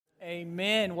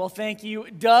Amen. Well, thank you,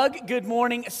 Doug. Good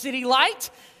morning, City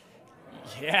Light.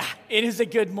 Yeah, it is a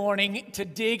good morning to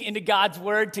dig into God's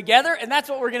Word together, and that's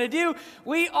what we're going to do.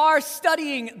 We are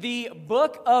studying the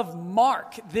book of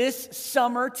Mark this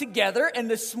summer together, and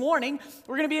this morning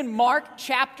we're going to be in Mark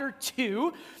chapter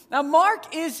 2. Now,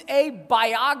 Mark is a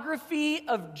biography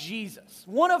of Jesus.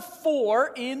 One of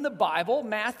four in the Bible.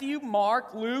 Matthew,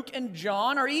 Mark, Luke, and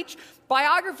John are each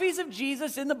biographies of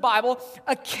Jesus in the Bible,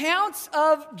 accounts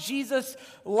of Jesus'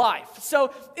 life.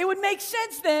 So it would make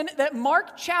sense then that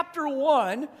Mark chapter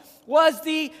 1 was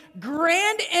the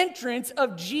grand entrance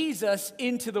of Jesus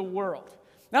into the world.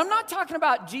 Now, I'm not talking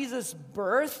about Jesus'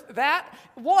 birth. That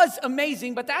was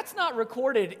amazing, but that's not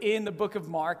recorded in the book of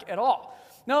Mark at all.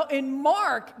 Now, in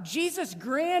Mark, Jesus'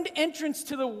 grand entrance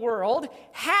to the world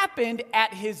happened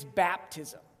at his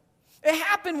baptism. It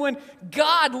happened when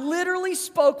God literally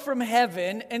spoke from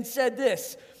heaven and said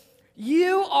this,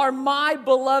 "You are my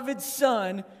beloved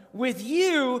Son, with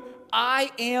you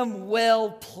I am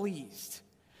well pleased."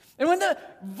 And when the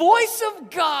voice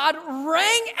of God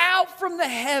rang out from the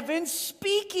heavens,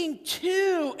 speaking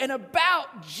to and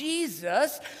about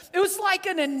Jesus, it was like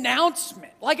an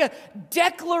announcement, like a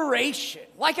declaration,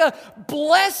 like a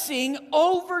blessing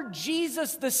over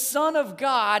Jesus, the Son of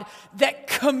God, that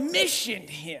commissioned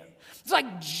him. It's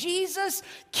like Jesus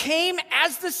came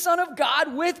as the Son of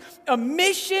God with a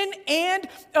mission and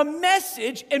a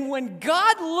message. And when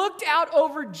God looked out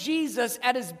over Jesus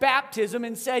at his baptism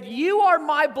and said, "You are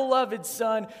my beloved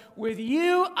Son, with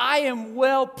you I am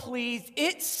well pleased,"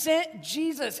 it sent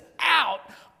Jesus out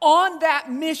on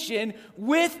that mission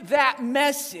with that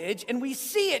message. And we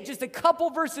see it just a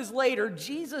couple verses later.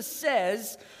 Jesus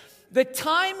says, "The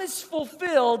time is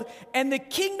fulfilled and the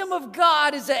kingdom of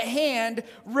God is at hand.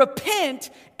 Repent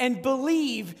and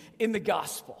believe in the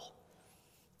gospel."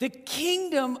 The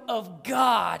kingdom of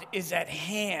God is at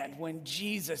hand when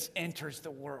Jesus enters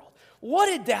the world. What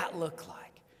did that look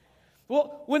like?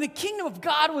 Well, when the kingdom of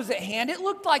God was at hand, it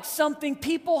looked like something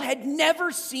people had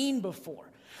never seen before.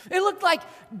 It looked like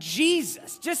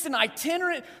Jesus, just an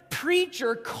itinerant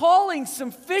preacher, calling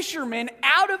some fishermen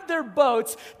out of their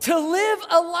boats to live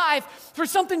a life for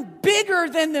something bigger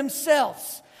than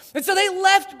themselves. And so they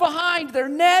left behind their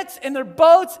nets and their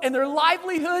boats and their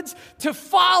livelihoods to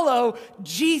follow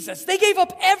Jesus. They gave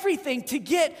up everything to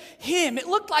get him. It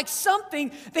looked like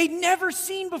something they'd never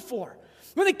seen before.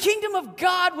 When the kingdom of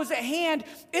God was at hand,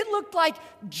 it looked like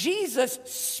Jesus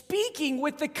speaking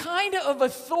with the kind of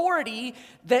authority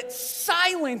that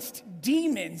silenced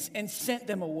demons and sent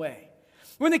them away.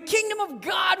 When the kingdom of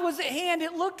God was at hand,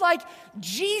 it looked like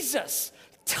Jesus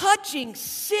touching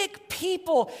sick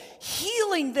people,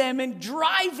 healing them, and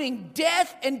driving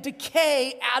death and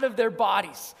decay out of their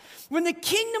bodies. When the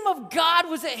kingdom of God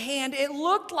was at hand, it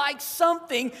looked like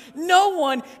something no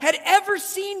one had ever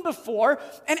seen before.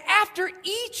 And after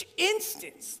each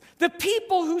instance, the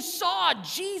people who saw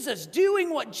Jesus doing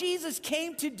what Jesus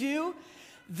came to do,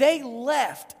 they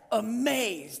left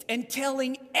amazed and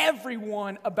telling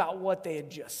everyone about what they had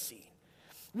just seen.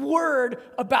 Word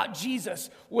about Jesus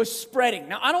was spreading.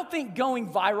 Now, I don't think going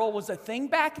viral was a thing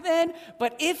back then,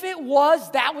 but if it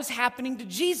was, that was happening to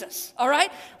Jesus, all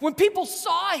right? When people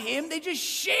saw him, they just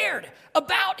shared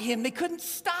about him. They couldn't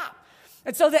stop.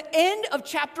 And so the end of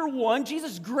chapter 1,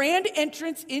 Jesus' grand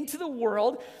entrance into the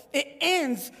world, it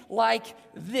ends like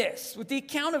this, with the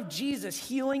account of Jesus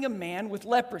healing a man with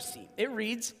leprosy. It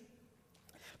reads,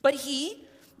 "But he,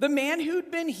 the man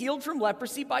who'd been healed from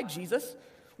leprosy by Jesus,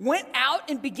 went out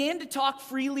and began to talk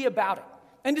freely about it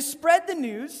and to spread the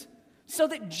news so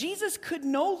that Jesus could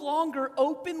no longer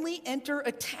openly enter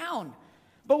a town,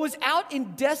 but was out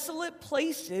in desolate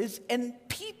places, and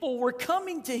people were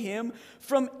coming to him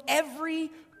from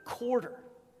every quarter."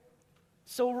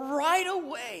 So right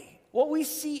away, what we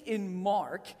see in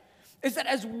Mark is that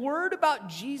as word about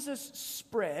Jesus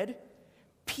spread,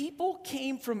 people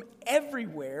came from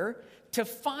everywhere to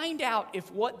find out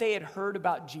if what they had heard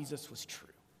about Jesus was true.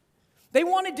 They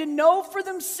wanted to know for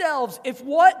themselves if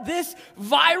what this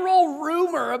viral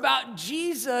rumor about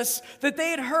Jesus that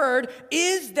they had heard,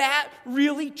 is that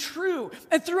really true?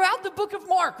 And throughout the book of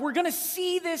Mark, we're going to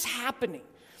see this happening.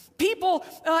 People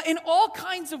in all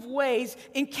kinds of ways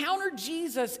encounter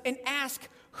Jesus and ask,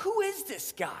 "Who is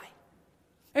this guy?"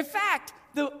 In fact,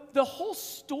 the whole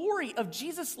story of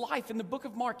Jesus' life in the book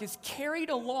of Mark is carried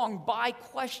along by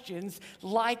questions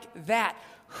like that.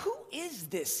 Who is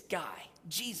this guy,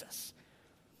 Jesus?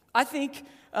 I think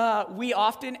we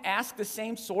often ask the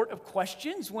same sort of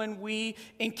questions when we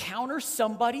encounter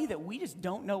somebody that we just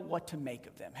don't know what to make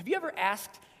of them. Have you ever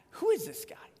asked, "Who is this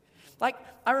guy?" Like,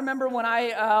 I remember when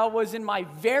I was in my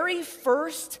very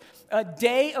first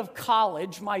day of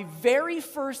college, my very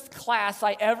first class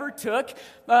I ever took.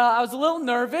 I was a little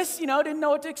nervous, didn't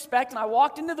know what to expect, and I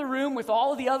walked into the room with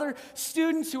all of the other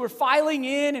students who were filing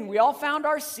in, and we all found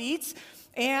our seats,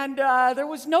 and there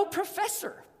was no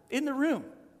professor in the room.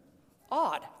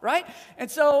 Odd, right? And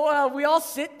so we all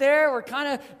sit there, we're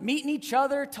kind of meeting each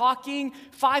other, talking.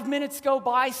 5 minutes go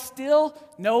by, still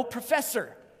no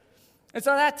professor. And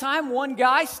so at that time, one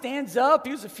guy stands up,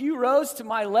 he was a few rows to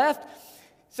my left,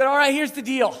 said, all right, here's the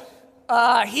deal.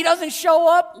 He doesn't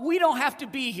show up, we don't have to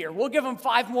be here. We'll give him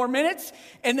 5 more minutes,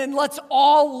 and then let's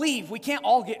all leave. We can't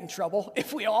all get in trouble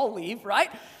if we all leave, right?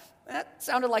 That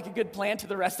sounded like a good plan to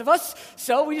the rest of us.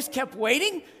 So we just kept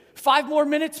waiting. 5 more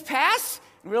minutes pass,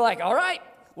 and we're like, all right,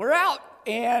 we're out.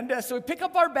 And so we pick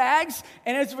up our bags,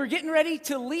 and as we're getting ready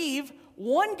to leave,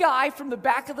 one guy from the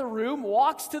back of the room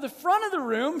walks to the front of the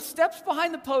room, steps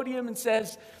behind the podium, and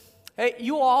says, hey,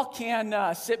 you all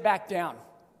can sit back down.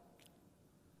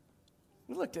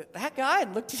 We looked at that guy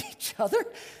and looked at each other,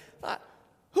 thought,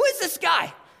 who is this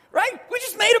guy? Right? We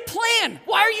just made a plan.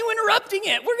 Why are you interrupting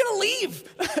it? We're going to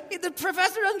leave. The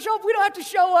professor doesn't show up. We don't have to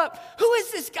show up. Who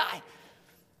is this guy?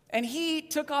 And he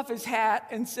took off his hat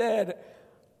and said,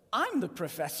 I'm the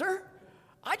professor.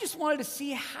 I just wanted to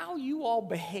see how you all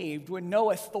behaved when no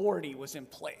authority was in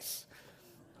place.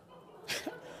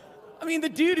 I mean, the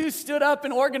dude who stood up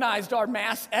and organized our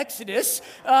mass exodus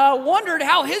wondered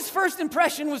how his first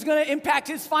impression was going to impact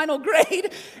his final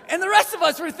grade. And the rest of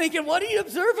us were thinking, what do you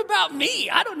observe about me?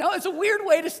 I don't know. It's a weird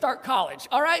way to start college,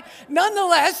 all right?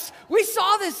 Nonetheless, we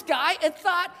saw this guy and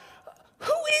thought,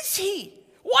 who is he?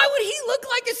 Why would he look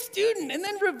like a student and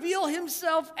then reveal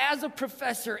himself as a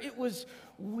professor? It was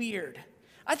weird.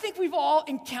 I think we've all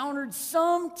encountered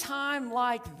some time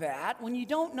like that when you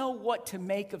don't know what to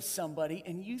make of somebody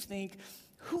and you think,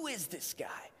 who is this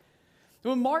guy?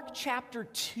 So in Mark chapter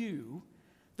 2,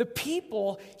 the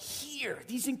people hear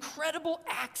these incredible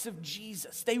acts of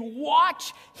Jesus. They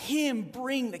watch him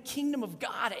bring the kingdom of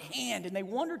God at hand, and they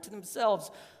wonder to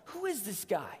themselves, who is this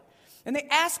guy? And they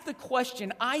ask the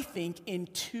question, I think, in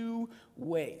 2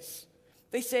 ways.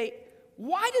 They say,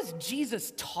 why does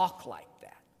Jesus talk like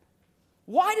that?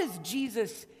 Why does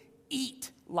Jesus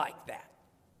eat like that?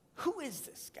 Who is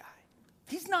this guy?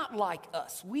 He's not like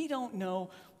us. We don't know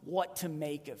what to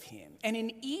make of him. And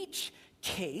in each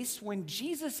case, when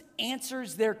Jesus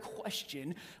answers their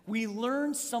question, we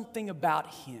learn something about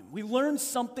him. We learn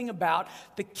something about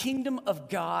the kingdom of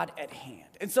God at hand.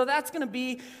 And so that's going to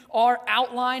be our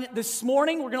outline this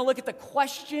morning. We're going to look at the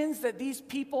questions that these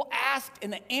people asked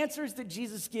and the answers that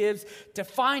Jesus gives to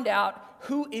find out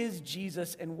who is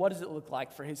Jesus and what does it look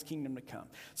like for his kingdom to come.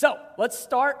 So let's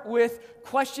start with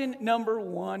question number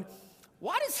 1.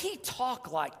 Why does he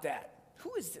talk like that?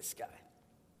 Who is this guy?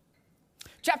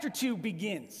 Chapter 2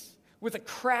 begins with a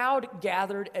crowd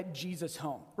gathered at Jesus'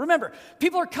 home. Remember,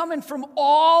 people are coming from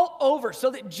all over so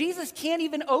that Jesus can't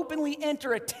even openly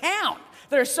enter a town.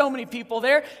 There are so many people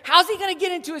there. How's he going to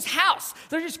get into his house?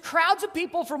 There's just crowds of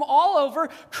people from all over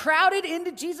crowded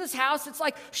into Jesus' house. It's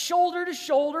like shoulder to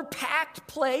shoulder, packed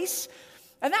place.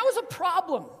 And that was a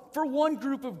problem for one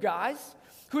group of guys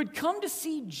who had come to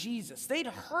see Jesus. They'd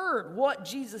heard what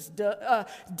Jesus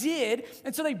did,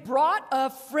 and so they brought a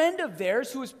friend of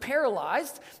theirs who was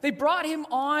paralyzed. They brought him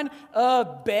on a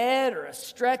bed or a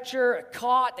stretcher, a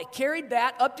cot. They carried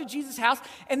that up to Jesus' house,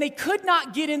 and they could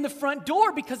not get in the front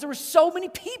door because there were so many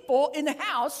people in the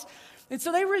house. And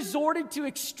so they resorted to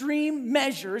extreme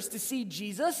measures to see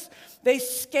Jesus. They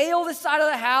scale the side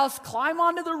of the house, climb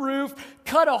onto the roof,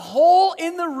 cut a hole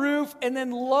in the roof, and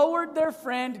then lowered their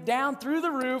friend down through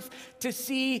the roof to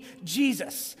see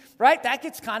Jesus, right? That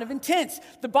gets kind of intense.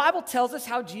 The Bible tells us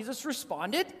how Jesus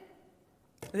responded.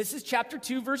 This is chapter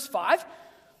 2, verse 5.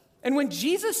 And when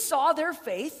Jesus saw their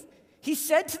faith, he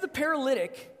said to the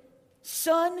paralytic,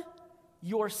 "Son,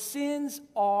 your sins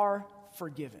are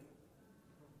forgiven."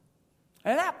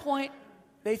 And at that point,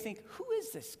 they think, who is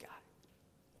this guy?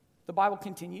 The Bible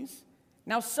continues.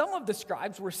 Now, some of the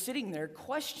scribes were sitting there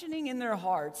questioning in their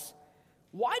hearts,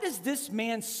 why does this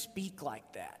man speak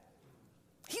like that?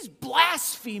 He's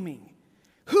blaspheming.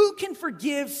 Who can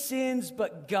forgive sins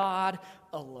but God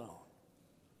alone?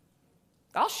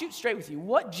 I'll shoot straight with you.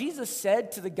 What Jesus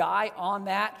said to the guy on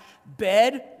that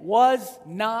bed was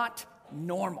not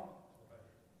normal.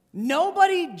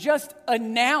 Nobody just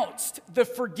announced the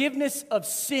forgiveness of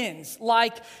sins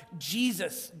like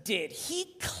Jesus did. He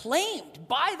claimed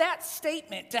by that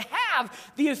statement to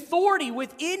have the authority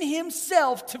within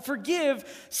himself to forgive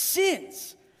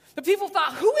sins. The people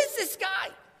thought, who is this guy?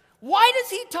 Why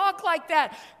does he talk like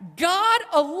that? God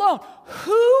alone.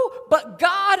 Who but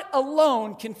God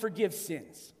alone can forgive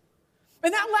sins?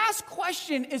 And that last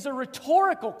question is a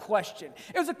rhetorical question.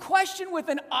 It was a question with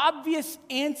an obvious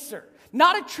answer,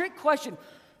 not a trick question.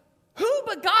 Who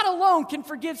but God alone can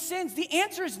forgive sins? The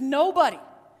answer is nobody.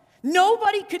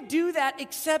 Nobody could do that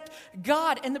except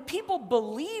God. And the people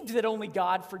believed that only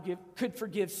God could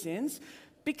forgive sins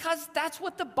because that's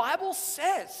what the Bible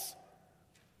says.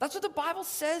 That's what the Bible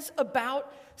says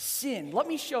about sin. Let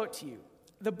me show it to you.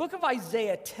 The book of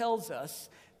Isaiah tells us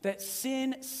that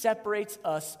sin separates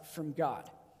us from God.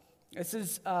 This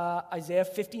is Isaiah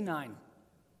 59.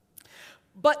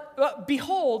 But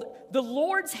behold, the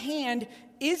Lord's hand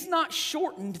is not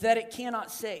shortened that it cannot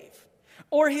save,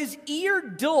 or his ear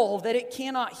dull that it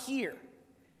cannot hear.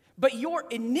 But your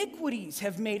iniquities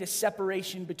have made a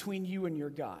separation between you and your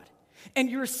God, and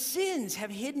your sins have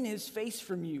hidden his face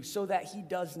from you so that he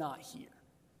does not hear.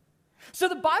 So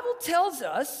the Bible tells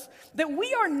us that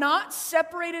we are not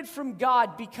separated from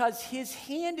God because his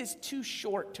hand is too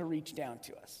short to reach down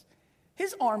to us.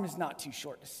 His arm is not too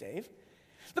short to save.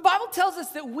 The Bible tells us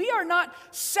that we are not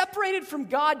separated from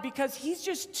God because he's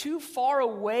just too far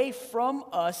away from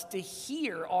us to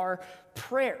hear our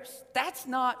prayers. That's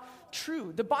not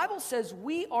true. The Bible says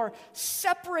we are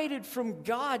separated from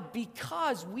God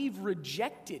because we've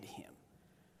rejected him.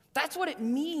 That's what it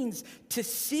means to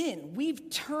sin. We've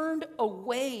turned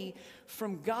away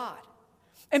from God.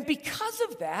 And because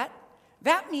of that,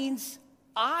 that means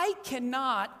I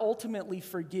cannot ultimately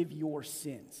forgive your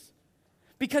sins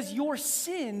because your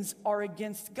sins are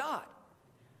against God.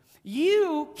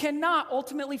 You cannot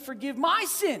ultimately forgive my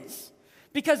sins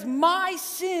because my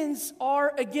sins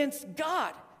are against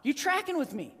God. You tracking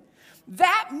with me?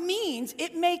 That means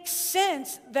it makes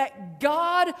sense that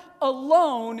God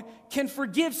alone can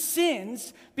forgive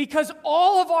sins because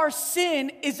all of our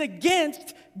sin is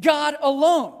against God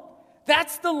alone.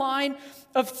 That's the line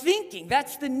of thinking.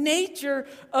 That's the nature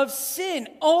of sin.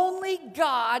 Only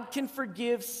God can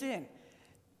forgive sin.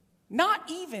 Not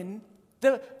even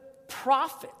the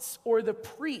prophets or the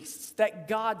priests that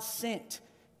God sent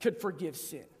could forgive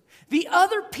sin. The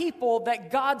other people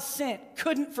that God sent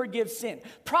couldn't forgive sin.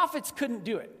 Prophets couldn't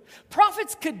do it.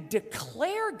 Prophets could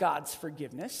declare God's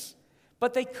forgiveness,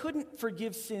 but they couldn't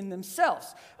forgive sin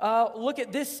themselves. Look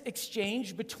at this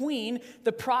exchange between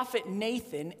the prophet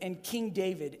Nathan and King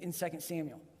David in 2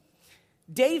 Samuel.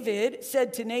 David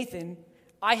said to Nathan,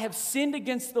 I have sinned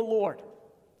against the Lord.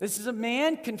 This is a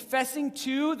man confessing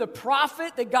to the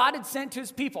prophet that God had sent to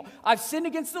his people. I've sinned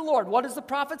against the Lord. What does the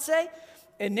prophet say?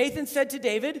 And Nathan said to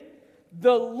David,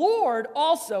 the Lord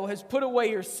also has put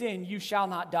away your sin. You shall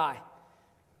not die.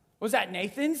 Was that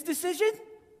Nathan's decision?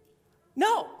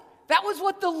 No, that was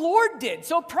what the Lord did.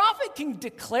 So a prophet can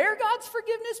declare God's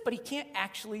forgiveness, but he can't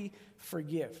actually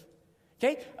forgive.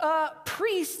 Okay,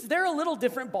 priests, they're a little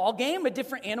different ball game, a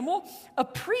different animal. A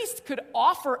priest could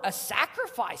offer a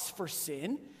sacrifice for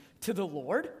sin to the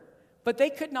Lord, but they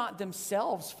could not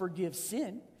themselves forgive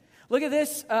sin. Look at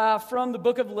this from the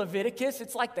book of Leviticus.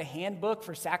 It's like the handbook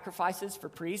for sacrifices for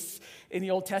priests in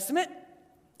the Old Testament.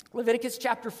 Leviticus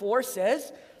chapter 4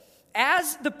 says,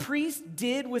 as the priest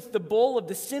did with the bull of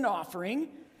the sin offering,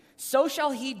 so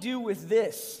shall he do with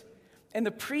this. And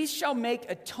the priest shall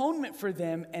make atonement for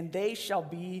them, and they shall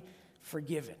be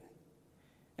forgiven.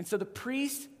 And so the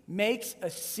priest makes a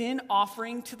sin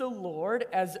offering to the Lord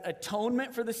as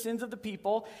atonement for the sins of the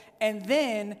people, and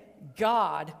then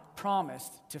God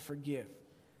promised to forgive.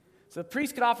 So the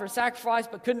priest could offer a sacrifice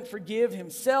but couldn't forgive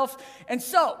himself. And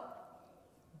so,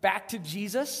 back to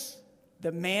Jesus,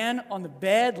 the man on the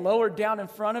bed lowered down in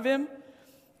front of him.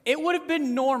 It would have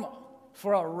been normal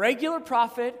for a regular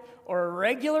prophet or a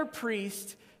regular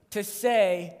priest to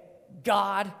say,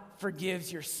 God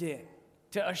forgives your sin,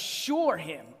 to assure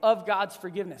him of God's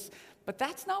forgiveness. But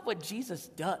that's not what Jesus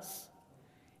does.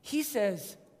 He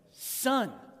says,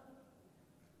 son,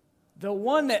 the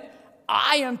one that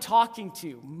I am talking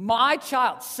to, my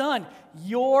child, son,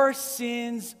 your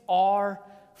sins are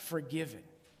forgiven.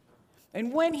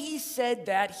 And when he said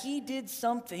that, he did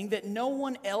something that no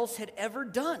one else had ever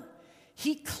done.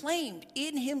 He claimed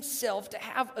in himself to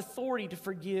have authority to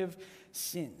forgive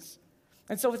sins.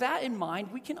 And so with that in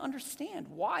mind, we can understand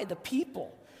why the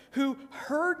people who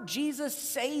heard Jesus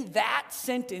say that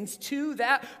sentence to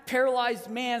that paralyzed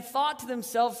man thought to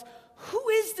themselves, who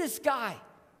is this guy?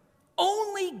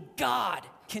 Only God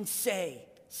can say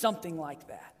something like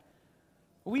that.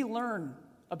 We learn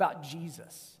about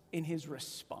Jesus in his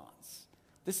response.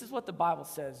 This is what the Bible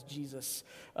says Jesus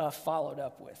followed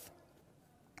up with.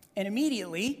 And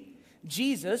immediately,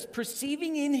 Jesus,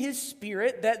 perceiving in his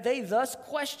spirit that they thus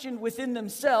questioned within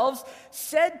themselves,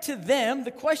 said to them,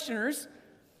 the questioners,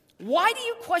 "Why do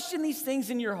you question these things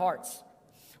in your hearts?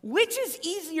 Which is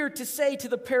easier to say to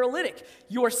the paralytic,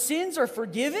 'Your sins are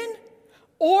forgiven,'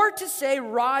 or to say,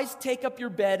 'Rise, take up your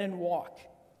bed and walk'?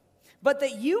 But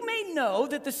that you may know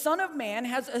that the Son of Man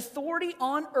has authority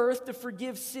on earth to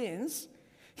forgive sins,"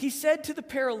 he said to the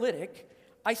paralytic,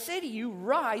 "I say to you,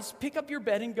 rise, pick up your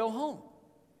bed and go home."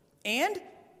 And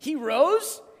he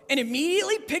rose and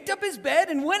immediately picked up his bed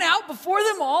and went out before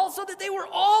them all, so that they were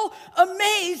all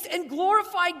amazed and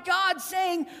glorified God,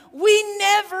 saying, "We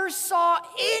never saw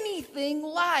anything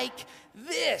like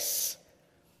this."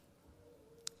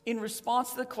 In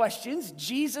response to the questions,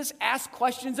 Jesus asked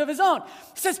questions of his own.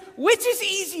 He says, which is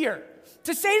easier,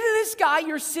 to say to this guy,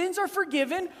 "Your sins are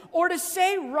forgiven," or to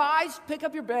say, "Rise, pick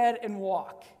up your bed and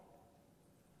walk"?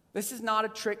 This is not a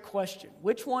trick question.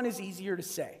 Which one is easier to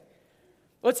say?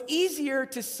 Well, it's easier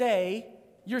to say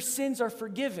your sins are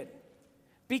forgiven,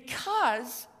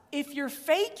 because if you're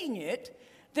faking it,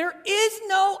 there is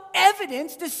no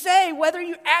evidence to say whether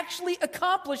you actually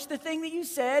accomplished the thing that you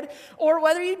said or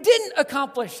whether you didn't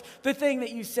accomplish the thing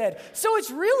that you said. So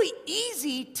it's really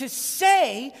easy to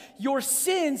say your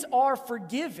sins are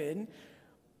forgiven,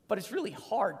 but it's really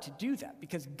hard to do that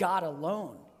because God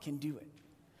alone can do it.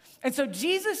 And so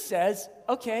Jesus says,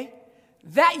 okay,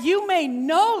 that you may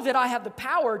know that I have the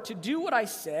power to do what I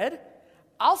said,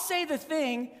 I'll say the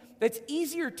thing that's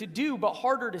easier to do but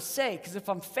harder to say, because if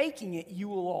I'm faking it, you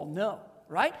will all know,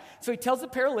 right? So he tells the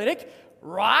paralytic,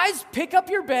 "Rise, pick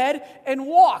up your bed, and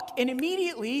walk." And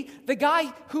immediately, the guy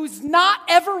who's not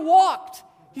ever walked,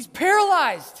 he's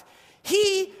paralyzed,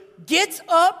 he gets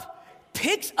up,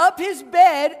 picks up his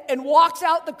bed, and walks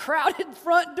out the crowded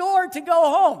front door to go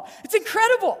home. It's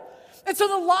incredible. And so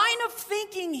the line of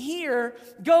thinking here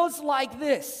goes like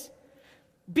this.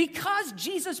 Because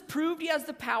Jesus proved he has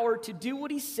the power to do what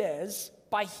he says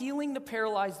by healing the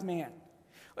paralyzed man,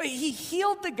 he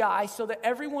healed the guy so that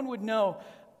everyone would know,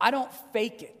 I don't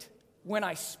fake it when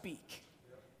I speak.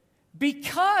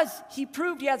 Because he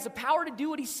proved he has the power to do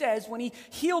what he says when he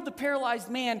healed the paralyzed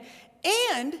man,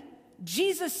 and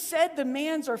Jesus said the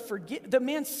man's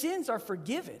sins are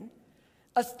forgiven,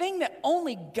 a thing that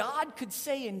only God could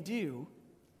say and do,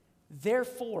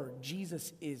 therefore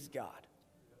Jesus is God.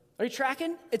 Are you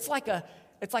tracking? It's like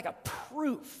a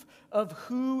proof of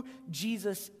who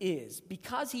Jesus is.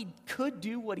 Because he could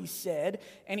do what he said,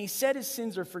 and he said his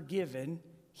sins are forgiven,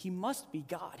 he must be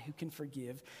God who can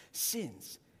forgive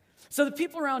sins. So the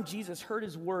people around Jesus heard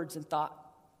his words and thought,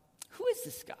 who is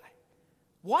this guy?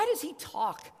 Why does he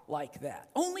talk like that?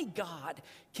 Only God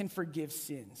can forgive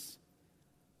sins.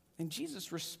 And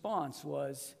Jesus' response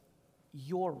was,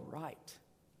 you're right.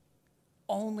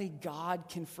 Only God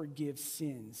can forgive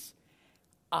sins.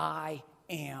 I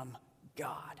am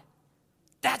God.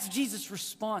 That's Jesus'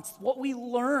 response. What we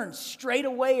learn straight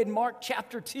away in Mark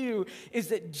chapter 2 is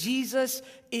that Jesus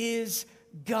is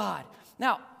God.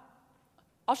 Now,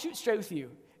 I'll shoot straight with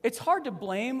you. It's hard to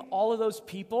blame all of those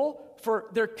people for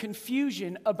their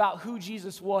confusion about who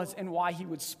Jesus was and why he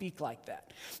would speak like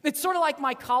that. It's sort of like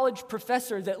my college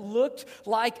professor that looked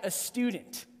like a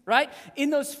student, right? In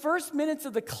those first minutes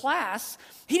of the class,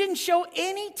 he didn't show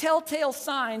any telltale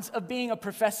signs of being a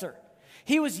professor.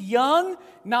 He was young,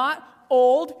 not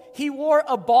old. He wore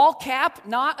a ball cap,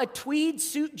 not a tweed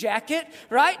suit jacket,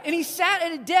 right? And he sat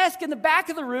at a desk in the back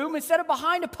of the room instead of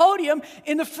behind a podium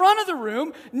in the front of the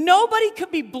room. Nobody could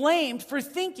be blamed for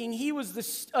thinking he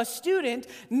was a student,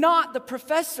 not the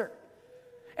professor.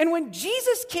 And when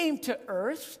Jesus came to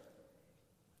earth,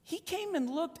 he came and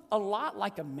looked a lot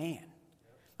like a man.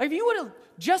 Like if you would have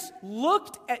just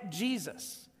looked at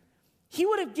Jesus, he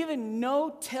would have given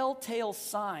no telltale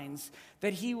signs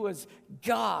that he was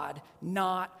God,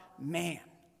 not man.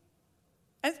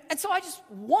 And so I just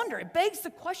wonder, it begs the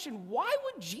question, why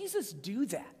would Jesus do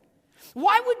that?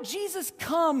 Why would Jesus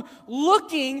come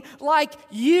looking like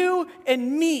you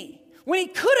and me when he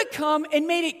could have come and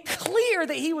made it clear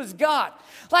that he was God?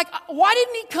 Like, why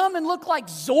didn't he come and look like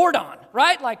Zordon,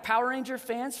 right? Like Power Ranger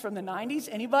fans from the 90s,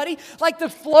 anybody? Like the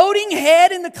floating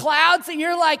head in the clouds that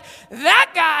you're like,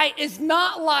 that guy is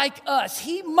not like us.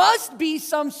 He must be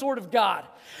some sort of God.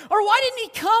 Or why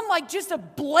didn't he come like just a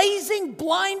blazing,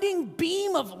 blinding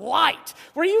beam of light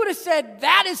where you would have said,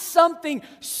 that is something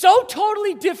so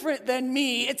totally different than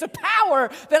me. It's a power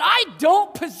that I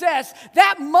don't possess.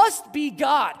 That must be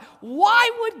God. Why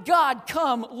would God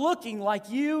come looking like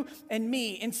you and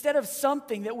me instead of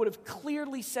something that would have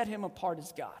clearly set him apart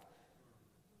as God?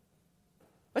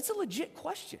 That's a legit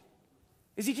question.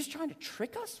 Is he just trying to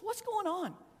trick us? What's going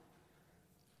on?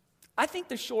 I think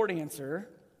the short answer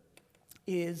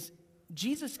is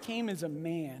Jesus came as a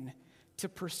man to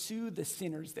pursue the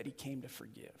sinners that he came to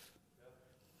forgive.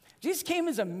 Jesus came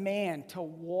as a man to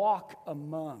walk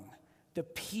among the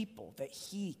people that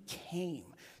he came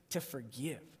to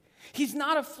forgive. He's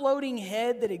not a floating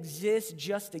head that exists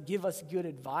just to give us good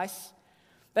advice.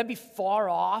 That'd be far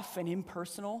off and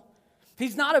impersonal.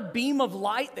 He's not a beam of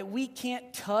light that we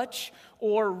can't touch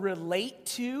or relate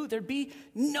to. There'd be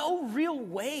no real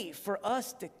way for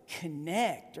us to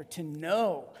connect or to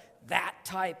know that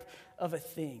type of a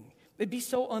thing. It'd be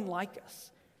so unlike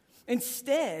us.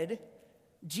 Instead,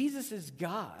 Jesus is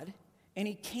God, and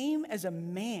he came as a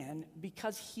man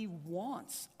because he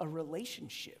wants a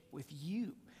relationship with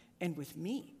you and with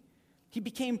me. He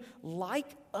became like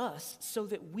us so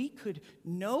that we could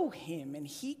know him and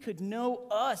he could know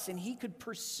us and he could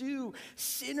pursue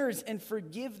sinners and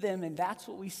forgive them. And that's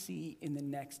what we see in the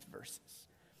next verses.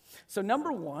 So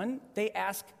number one, they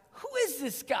ask, who is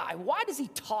this guy? Why does he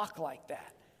talk like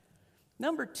that?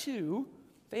 Number two,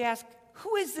 they ask,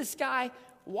 who is this guy?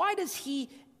 Why does he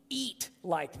eat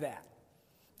like that?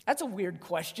 That's a weird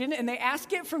question, and they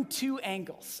ask it from two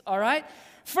angles, all right?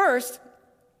 First,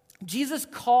 Jesus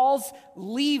calls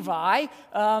Levi,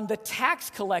 the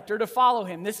tax collector, to follow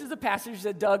him. This is the passage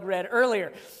that Doug read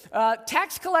earlier.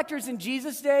 Tax collectors in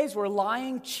Jesus' days were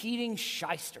lying, cheating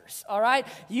shysters, all right?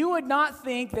 You would not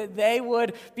think that they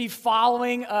would be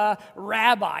following a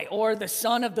rabbi or the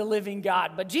Son of the living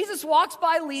God. But Jesus walks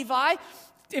by Levi,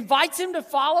 invites him to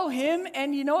follow him,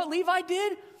 and you know what Levi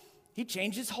did? He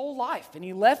changed his whole life, and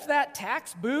he left that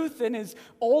tax booth and his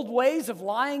old ways of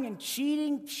lying and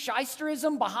cheating,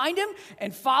 shysterism behind him,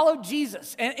 and followed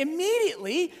Jesus. And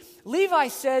immediately, Levi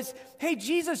says, hey,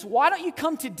 Jesus, why don't you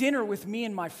come to dinner with me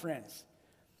and my friends?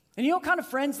 And you know what kind of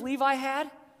friends Levi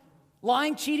had?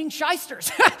 Lying, cheating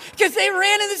shysters, because they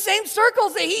ran in the same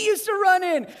circles that he used to run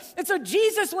in. And so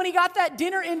Jesus, when he got that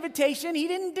dinner invitation, he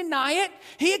didn't deny it,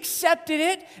 he accepted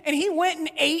it, and he went and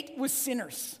ate with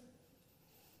sinners.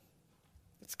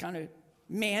 That's kind of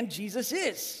man Jesus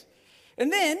is.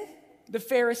 And then the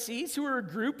Pharisees, who were a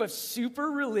group of super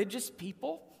religious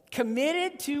people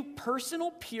committed to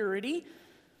personal purity,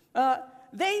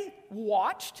 they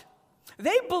watched.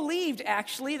 They believed,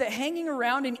 actually, that hanging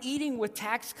around and eating with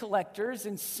tax collectors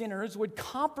and sinners would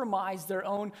compromise their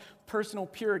own personal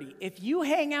purity. If you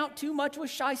hang out too much with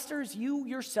shysters, you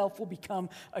yourself will become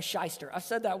a shyster. I've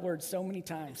said that word so many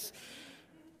times.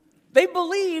 They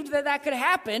believed that that could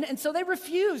happen, and so they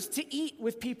refused to eat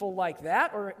with people like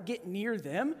that or get near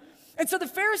them. And so the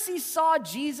Pharisees saw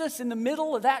Jesus in the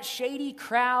middle of that shady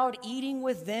crowd eating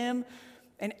with them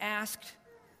and asked,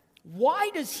 why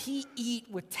does he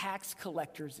eat with tax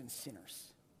collectors and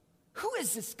sinners? Who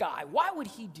is this guy? Why would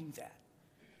he do that?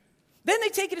 Then they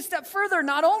take it a step further.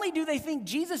 Not only do they think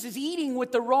Jesus is eating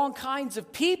with the wrong kinds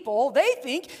of people, they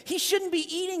think he shouldn't be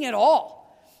eating at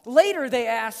all. Later they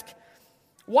ask,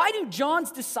 why do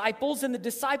John's disciples and the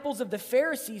disciples of the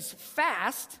Pharisees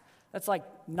fast? That's like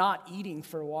not eating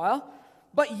for a while.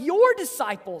 But your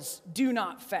disciples do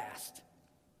not fast.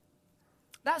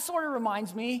 That sort of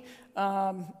reminds me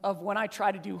of when I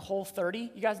try to do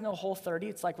Whole30. You guys know Whole30?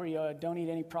 It's like where you don't eat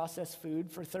any processed food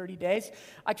for 30 days.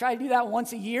 I try to do that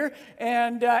once a year,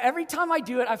 and every time I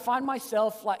do it, I find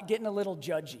myself like getting a little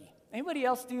judgy. Anybody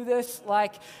else do this?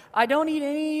 Like, I don't eat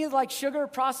any like sugar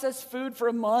processed food for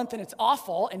a month, and it's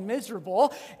awful and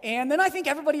miserable, and then I think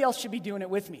everybody else should be doing it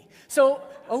with me. So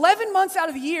 11 months out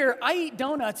of the year, I eat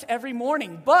donuts every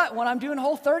morning, but when I'm doing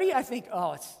Whole30, I think,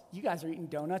 you guys are eating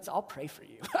donuts, I'll pray for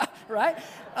you, right?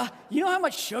 You know how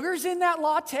much sugar's in that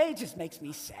latte? It just makes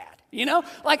me sad. You know,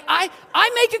 like I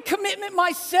make a commitment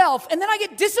myself, and then I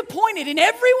get disappointed in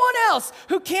everyone else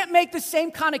who can't make the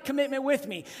same kind of commitment with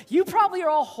me. You probably are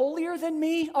all holier than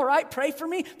me, all right? Pray for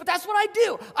me, but that's what I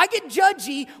do. I get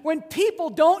judgy when people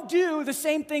don't do the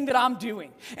same thing that I'm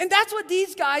doing. And that's what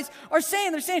these guys are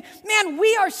saying. They're saying, man,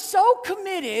 we are so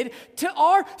committed to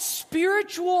our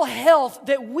spiritual health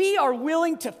that we are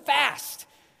willing to fast.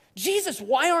 Jesus,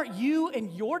 why aren't you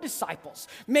and your disciples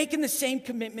making the same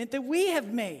commitment that we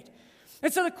have made?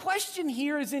 And so the question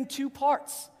here is in two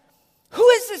parts. Who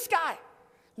is this guy?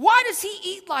 Why does he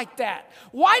eat like that?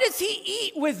 Why does he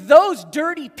eat with those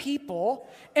dirty people?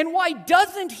 And why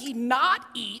doesn't he not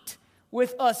eat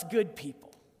with us good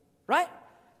people? Right?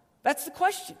 That's the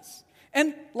questions.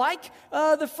 And like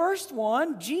the first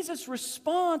one, Jesus'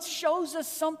 response shows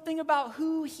us something about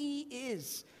who he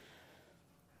is.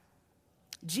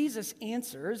 Jesus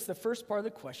answers the first part of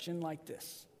the question like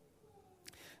this.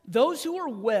 Those who are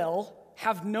well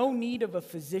have no need of a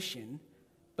physician,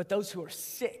 but those who are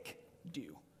sick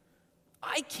do.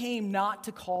 I came not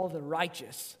to call the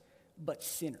righteous, but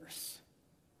sinners.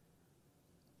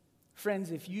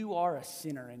 Friends, if you are a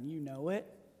sinner and you know it,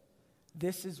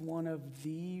 this is one of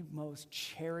the most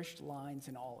cherished lines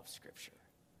in all of Scripture.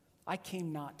 I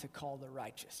came not to call the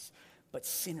righteous, but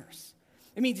sinners.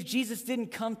 It means Jesus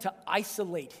didn't come to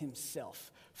isolate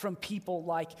himself from people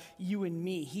like you and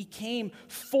me. He came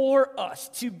for us,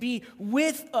 to be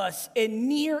with us and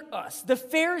near us. The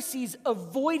Pharisees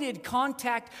avoided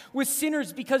contact with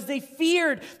sinners because they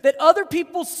feared that other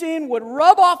people's sin would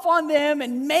rub off on them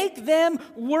and make them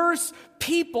worse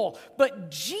people.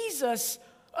 But Jesus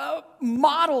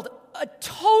modeled a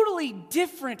totally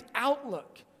different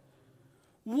outlook.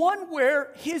 One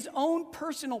where his own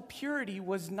personal purity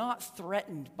was not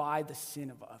threatened by the sin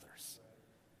of others.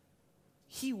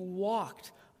 He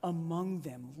walked among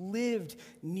them, lived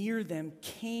near them,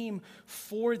 came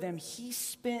for them. He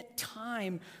spent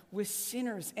time with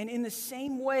sinners. And in the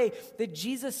same way that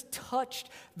Jesus touched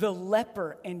the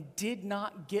leper and did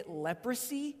not get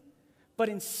leprosy, but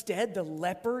instead the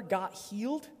leper got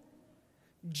healed,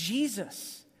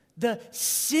 Jesus, the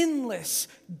sinless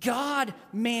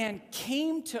God-man,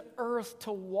 came to earth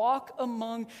to walk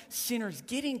among sinners,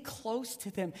 getting close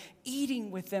to them,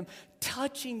 eating with them,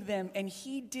 touching them, and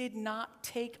he did not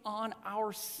take on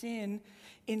our sin.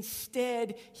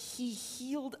 Instead, he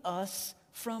healed us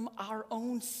from our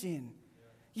own sin.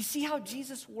 You see how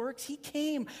Jesus works? He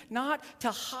came not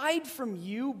to hide from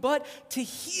you, but to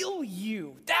heal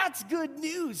you. That's good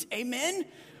news, amen?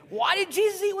 Why did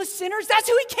Jesus eat with sinners? That's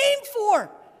who he came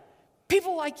for.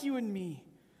 People like you and me.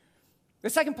 The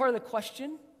second part of the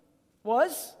question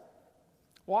was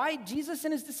why Jesus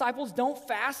and his disciples don't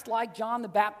fast like John the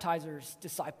Baptizer's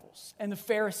disciples and the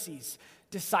Pharisees'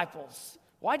 disciples.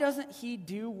 Why doesn't he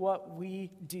do what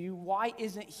we do? Why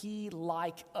isn't he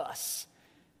like us?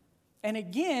 And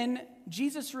again,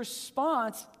 Jesus'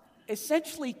 response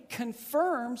essentially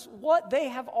confirms what they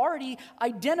have already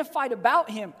identified about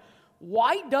him.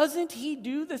 Why doesn't he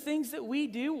do the things that we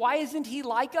do? Why isn't he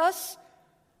like us?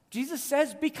 Jesus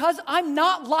says, because I'm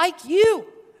not like you.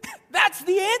 That's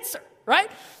the answer, right?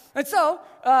 And so,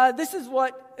 this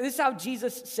is how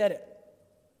Jesus said it.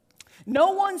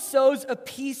 No one sews a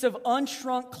piece of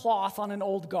unshrunk cloth on an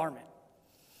old garment.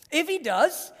 If he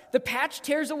does, the patch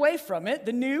tears away from it,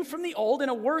 the new from the old,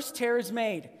 and a worse tear is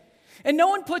made. And no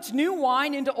one puts new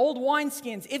wine into old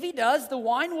wineskins. If he does, the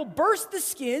wine will burst the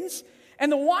skins, and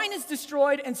the wine is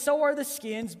destroyed, and so are the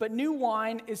skins, but new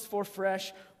wine is for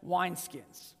fresh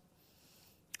wineskins.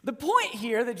 The point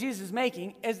here that Jesus is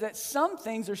making is that some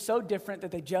things are so different that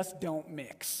they just don't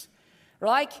mix.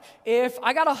 Like if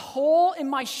I got a hole in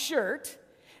my shirt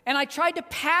and I tried to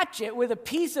patch it with a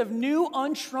piece of new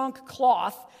unshrunk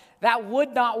cloth, that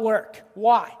would not work.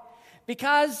 Why?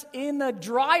 Because in the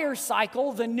dryer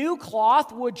cycle, the new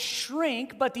cloth would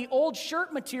shrink, but the old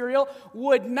shirt material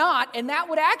would not, and that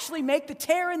would actually make the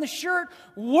tear in the shirt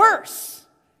worse.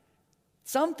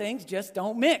 Some things just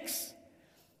don't mix.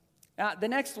 The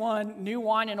next one, new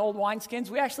wine and old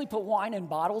wineskins. We actually put wine in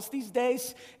bottles these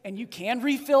days, and you can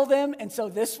refill them, and so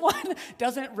this one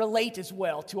doesn't relate as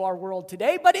well to our world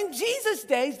today. But in Jesus'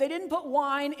 days, they didn't put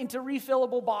wine into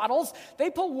refillable bottles. They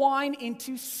put wine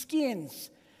into skins.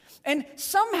 And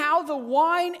somehow the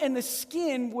wine and the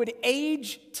skin would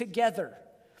age together.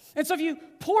 And so if you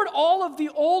poured all of the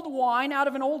old wine out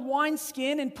of an old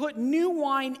wineskin and put new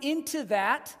wine into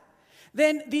that,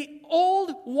 then the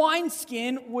old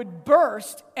wineskin would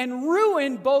burst and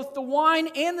ruin both the wine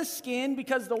and the skin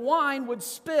because the wine would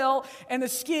spill and the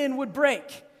skin would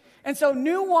break. And so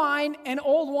new wine and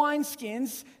old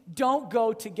wineskins don't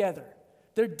go together.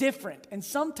 They're different. And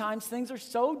sometimes things are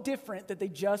so different that they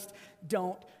just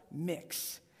don't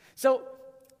mix. So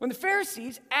when the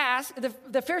Pharisees asked,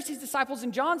 the Pharisees' disciples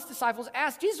and John's disciples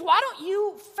asked, Jesus, why don't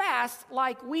you fast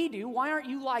like we do? Why aren't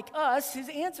you like us? His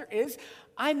answer is,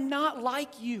 I'm not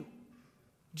like you.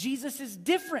 Jesus is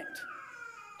different.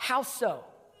 How so?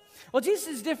 Well, Jesus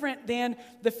is different than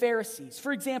the Pharisees.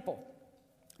 For example,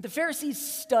 the Pharisees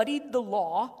studied the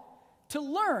law to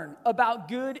learn about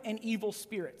good and evil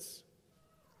spirits.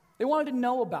 They wanted to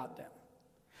know about them.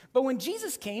 But when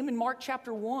Jesus came in Mark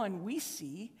chapter 1, we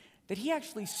see that he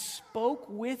actually spoke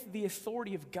with the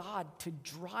authority of God to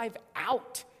drive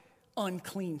out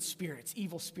unclean spirits,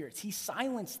 evil spirits. He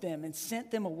silenced them and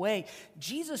sent them away.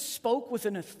 Jesus spoke with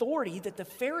an authority that the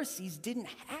Pharisees didn't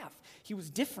have. He was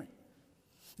different.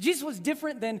 Jesus was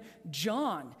different than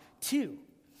John, too.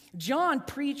 John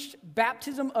preached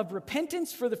baptism of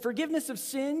repentance for the forgiveness of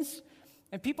sins,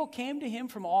 and people came to him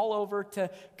from all over to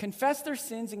confess their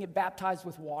sins and get baptized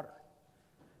with water.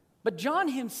 But John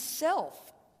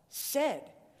himself said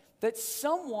that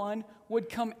someone would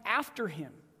come after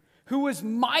him who was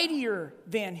mightier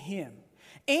than him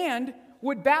and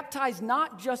would baptize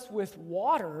not just with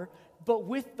water, but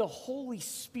with the Holy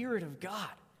Spirit of God.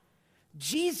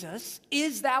 Jesus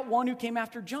is that one who came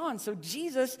after John. So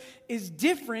Jesus is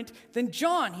different than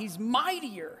John. He's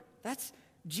mightier. That's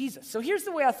Jesus. So here's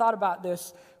the way I thought about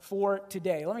this for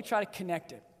today. Let me try to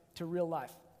connect it to real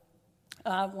life.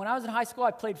 When I was in high school,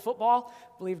 I played football.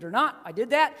 Believe it or not, I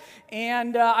did that.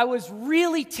 And I was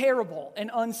really terrible and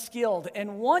unskilled.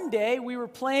 And one day, we were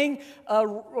playing a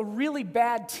really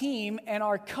bad team, and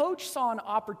our coach saw an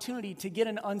opportunity to get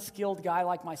an unskilled guy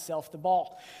like myself the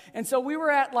ball. And so we were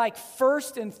at like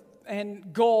first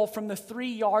and goal from the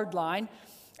 3-yard line,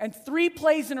 and 3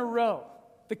 plays in a row,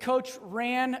 the coach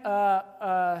ran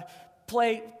a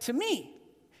play to me.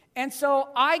 And so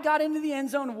I got into the end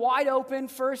zone wide open,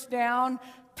 first down,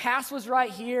 pass was right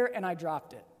here, and I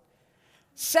dropped it.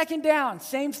 Second down,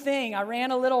 same thing. I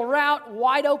ran a little route,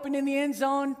 wide open in the end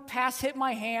zone, pass hit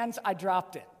my hands, I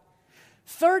dropped it.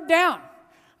 Third down,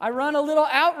 I run a little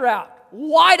out route,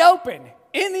 wide open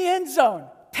in the end zone,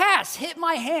 pass hit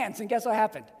my hands, and guess what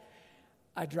happened?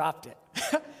 I dropped it.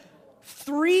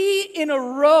 3 in a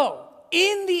row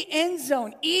in the end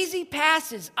zone, easy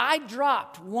passes, I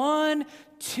dropped. 1,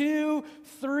 2,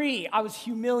 3. I was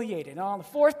humiliated. And on the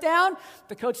 4th down,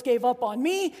 the coach gave up on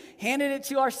me, handed it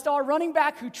to our star running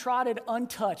back who trotted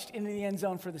untouched into the end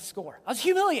zone for the score. I was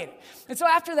humiliated. And so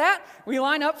after that, we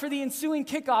line up for the ensuing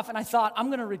kickoff, and I thought, I'm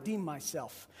going to redeem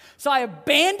myself. So I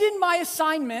abandoned my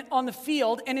assignment on the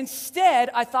field, and instead,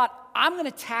 I thought, I'm going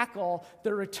to tackle the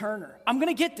returner. I'm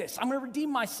going to get this. I'm going to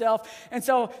redeem myself. And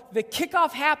so the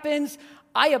kickoff happens.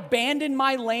 I abandoned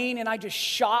my lane and I just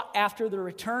shot after the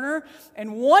returner.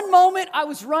 And one moment I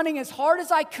was running as hard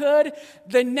as I could.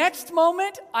 The next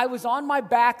moment I was on my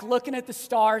back looking at the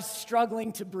stars,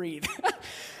 struggling to breathe.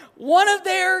 One of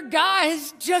their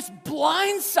guys just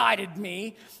blindsided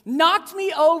me, knocked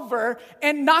me over,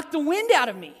 and knocked the wind out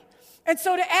of me. And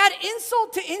so to add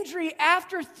insult to injury,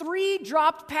 after 3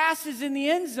 dropped passes in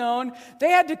the end zone, they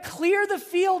had to clear the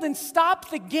field and stop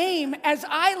the game as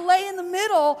I lay in the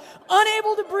middle,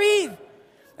 unable to breathe.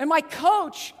 And my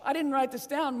coach, I didn't write this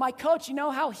down, my coach, you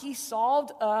know how he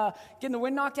solved getting the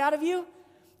wind knocked out of you?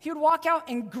 He would walk out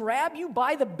and grab you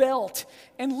by the belt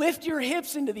and lift your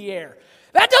hips into the air.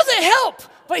 That doesn't help,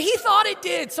 but he thought it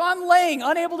did. So I'm laying,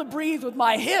 unable to breathe with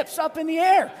my hips up in the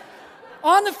air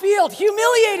on the field,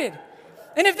 humiliated.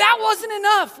 And if that wasn't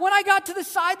enough, when I got to the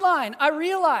sideline, I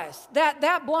realized that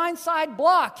blindside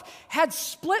block had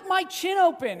split my chin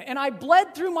open, and I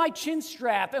bled through my chin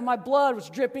strap, and my blood was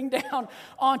dripping down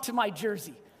onto my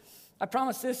jersey. I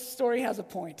promise this story has a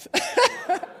point.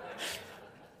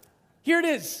 Here it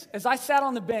is. As I sat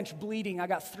on the bench bleeding, I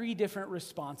got 3 different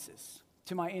responses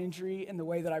to my injury and the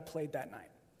way that I played that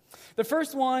night. The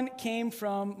first one came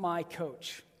from my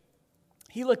coach.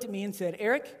 He looked at me and said,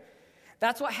 Eric,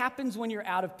 that's what happens when you're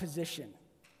out of position.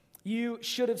 You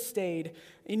should have stayed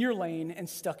in your lane and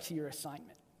stuck to your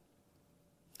assignment.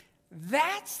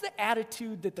 That's the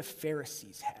attitude that the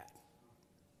Pharisees had.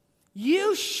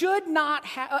 You should not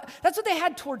have, that's what they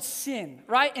had towards sin,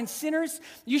 right? And sinners,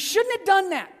 you shouldn't have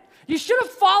done that. You should have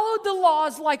followed the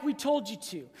laws like we told you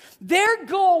to. Their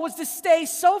goal was to stay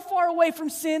so far away from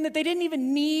sin that they didn't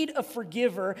even need a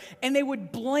forgiver, and they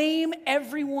would blame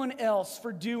everyone else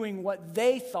for doing what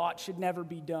they thought should never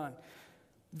be done.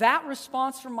 That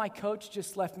response from my coach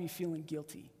just left me feeling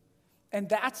guilty. And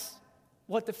that's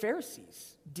what the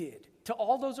Pharisees did to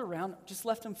all those around them, just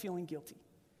left them feeling guilty.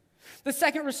 The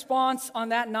second response on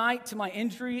that night to my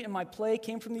injury and my play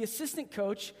came from the assistant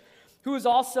coach, who was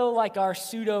also like our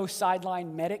pseudo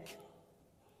sideline medic.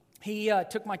 He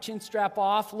took my chin strap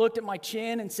off, looked at my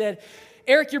chin, and said,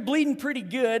 Eric, you're bleeding pretty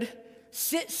good.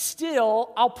 Sit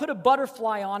still. I'll put a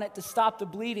butterfly on it to stop the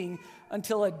bleeding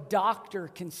until a doctor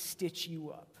can stitch you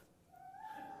up.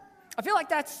 I feel like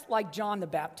that's like John the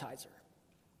Baptizer.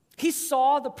 He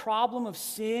saw the problem of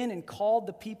sin and called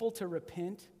the people to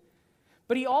repent,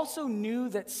 but he also knew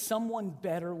that someone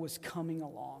better was coming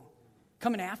along,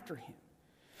 coming after him.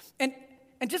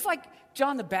 And just like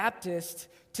John the Baptist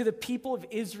to the people of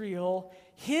Israel,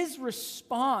 his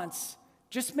response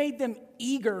just made them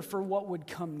eager for what would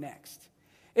come next.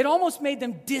 It almost made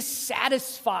them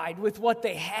dissatisfied with what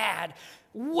they had,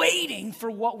 waiting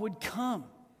for what would come.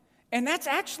 And that's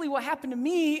actually what happened to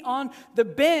me on the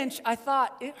bench. I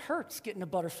thought, it hurts getting a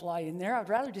butterfly in there. I'd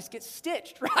rather just get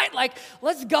stitched, right? Like,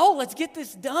 let's go, let's get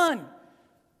this done.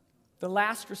 The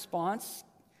last response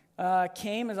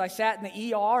came as I sat in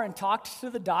the ER and talked to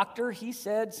the doctor. He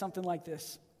said something like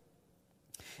this: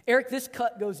 Eric, this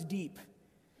cut goes deep.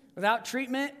 Without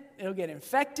treatment, it'll get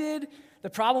infected. The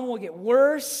problem will get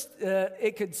worse.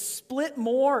 It could split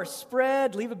more or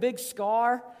spread, leave a big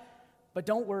scar. But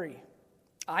don't worry.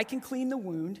 I can clean the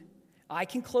wound. I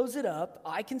can close it up.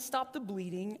 I can stop the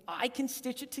bleeding. I can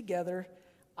stitch it together.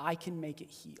 I can make it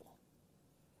heal.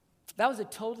 That was a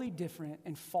totally different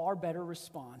and far better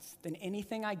response than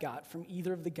anything I got from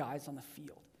either of the guys on the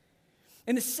field.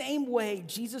 In the same way,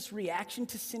 Jesus' reaction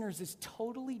to sinners is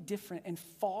totally different and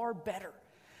far better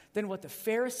than what the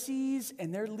Pharisees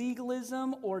and their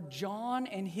legalism or John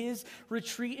and his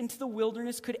retreat into the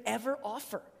wilderness could ever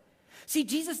offer. See,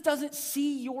 Jesus doesn't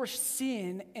see your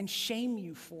sin and shame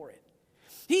you for it.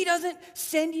 He doesn't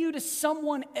send you to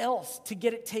someone else to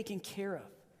get it taken care of.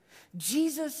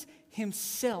 Jesus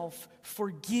himself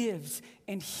forgives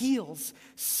and heals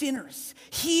sinners.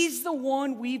 He's the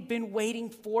one we've been waiting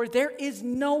for. There is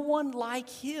no one like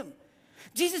him.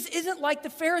 Jesus isn't like the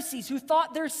Pharisees who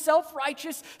thought their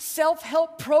self-righteous,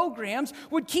 self-help programs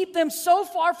would keep them so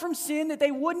far from sin that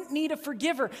they wouldn't need a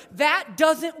forgiver. That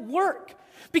doesn't work.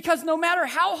 Because no matter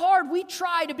how hard we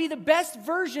try to be the best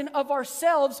version of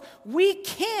ourselves, we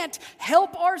can't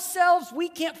help ourselves. We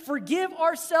can't forgive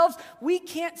ourselves. We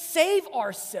can't save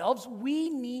ourselves. We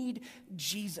need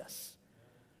Jesus.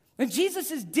 And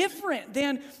Jesus is different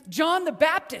than John the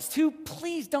Baptist, who,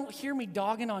 please don't hear me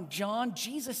dogging on John.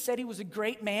 Jesus said he was a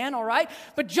great man, all right?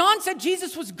 But John said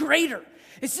Jesus was greater.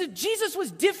 It said Jesus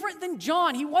was different than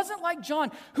John. He wasn't like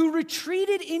John, who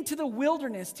retreated into the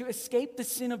wilderness to escape the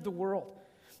sin of the world.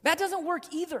 That doesn't work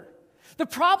either. The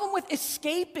problem with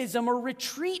escapism or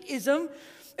retreatism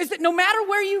is that no matter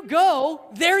where you go,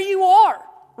 there you are,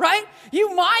 right?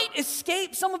 You might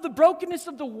escape some of the brokenness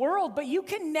of the world, but you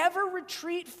can never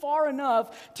retreat far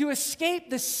enough to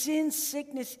escape the sin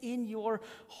sickness in your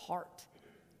heart.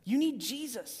 You need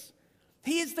Jesus.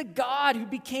 He is the God who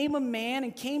became a man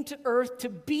and came to earth to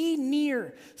be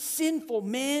near sinful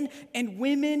men and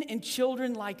women and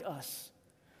children like us.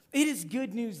 It is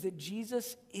good news that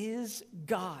Jesus is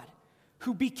God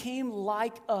who became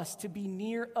like us to be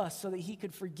near us so that he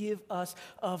could forgive us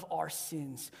of our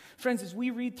sins. Friends, as we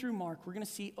read through Mark, we're going to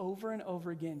see over and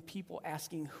over again people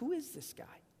asking, who is this guy?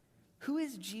 Who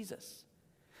is Jesus?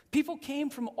 People came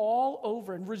from all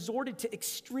over and resorted to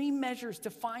extreme measures to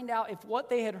find out if what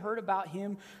they had heard about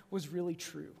him was really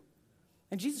true.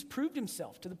 And Jesus proved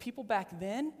himself to the people back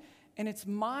then, and it's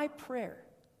my prayer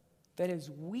that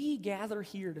as we gather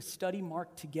here to study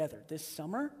Mark together this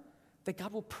summer, that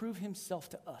God will prove himself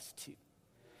to us too.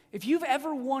 If you've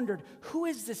ever wondered, who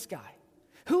is this guy?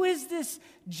 Who is this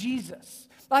Jesus?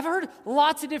 I've heard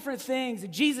lots of different things,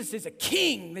 that Jesus is a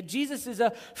king, that Jesus is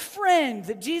a friend,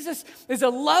 that Jesus is a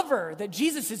lover, that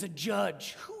Jesus is a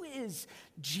judge. Who is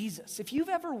Jesus? If you've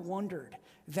ever wondered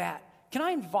that, can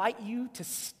I invite you to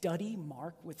study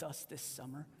Mark with us this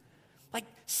summer? Like,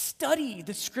 study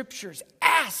the scriptures,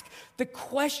 ask the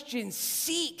questions,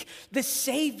 seek the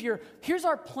Savior. Here's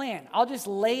our plan. I'll just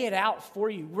lay it out for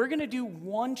you. We're going to do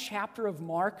one chapter of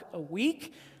Mark a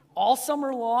week, all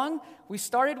summer long.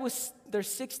 There's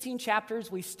 16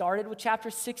 chapters. We started with chapter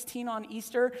 16 on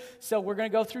Easter, so we're going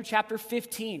to go through chapter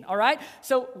 15, all right?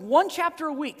 So one chapter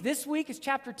a week. This week is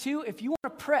chapter 2. If you want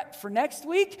to prep for next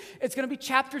week, it's going to be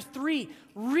chapter 3.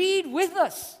 Read with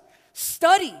us.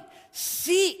 Study.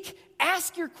 Seek.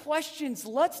 Ask your questions.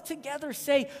 Let's together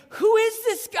say, who is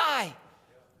this guy?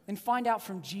 And find out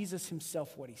from Jesus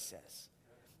himself what he says.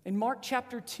 In Mark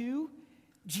chapter 2,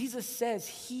 Jesus says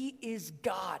he is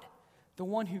God, the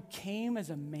one who came as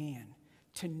a man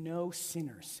to know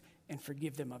sinners and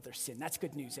forgive them of their sin. That's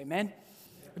good news, amen?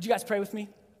 Would you guys pray with me?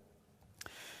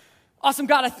 Awesome,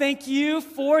 God, I thank you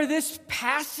for this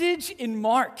passage in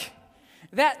Mark.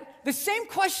 That the same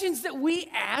questions that we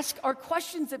ask are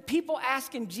questions that people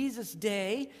ask in Jesus'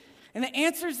 day, and the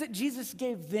answers that Jesus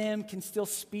gave them can still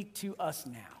speak to us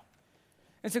now.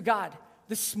 And so, God,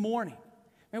 this morning,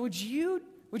 man, would you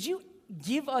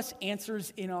give us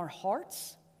answers in our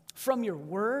hearts from your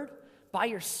word, by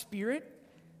your Spirit?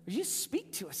 Would you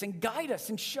speak to us and guide us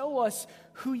and show us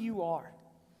who you are?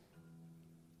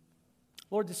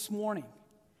 Lord, this morning,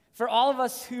 for all of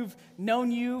us who've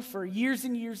known you for years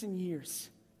and years and years,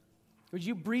 would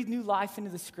you breathe new life into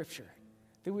the scripture,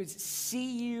 that we would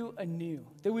see you anew,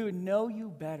 that we would know you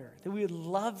better, that we would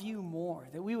love you more,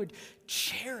 that we would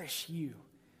cherish you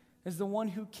as the one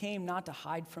who came not to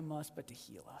hide from us, but to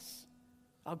heal us.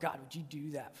 Oh God, would you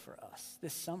do that for us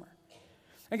this summer?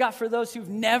 And God, for those who've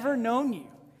never known you,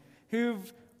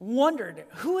 who've wondered,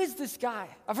 who is this guy?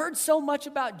 I've heard so much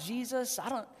about Jesus. I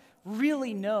don't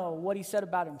really know what he said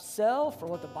about himself or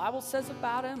what the Bible says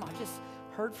about him. I just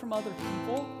heard from other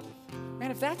people. Man,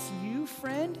 if that's you,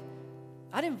 friend,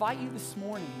 I'd invite you this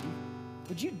morning.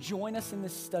 Would you join us in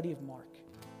this study of Mark?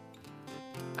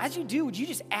 as you do, would you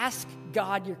just ask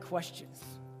God your questions?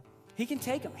 He can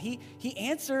take them. He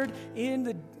answered in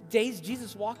the days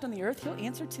Jesus walked on the earth. He'll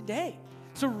answer today.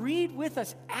 So read with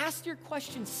us, ask your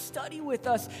questions, study with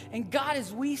us, and God,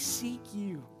 as we seek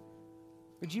you,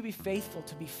 would you be faithful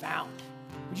to be found?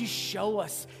 Would you show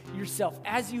us yourself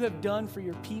as you have done for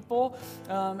your people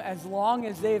as long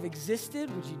as they have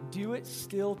existed? Would you do it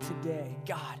still today?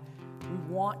 God,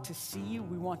 we want to see you.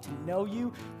 We want to know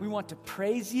you. We want to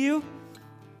praise you.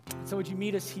 So would you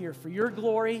meet us here for your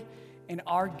glory and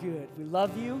our good? We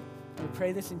love you, and we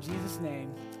pray this in Jesus'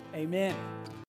 name. Amen.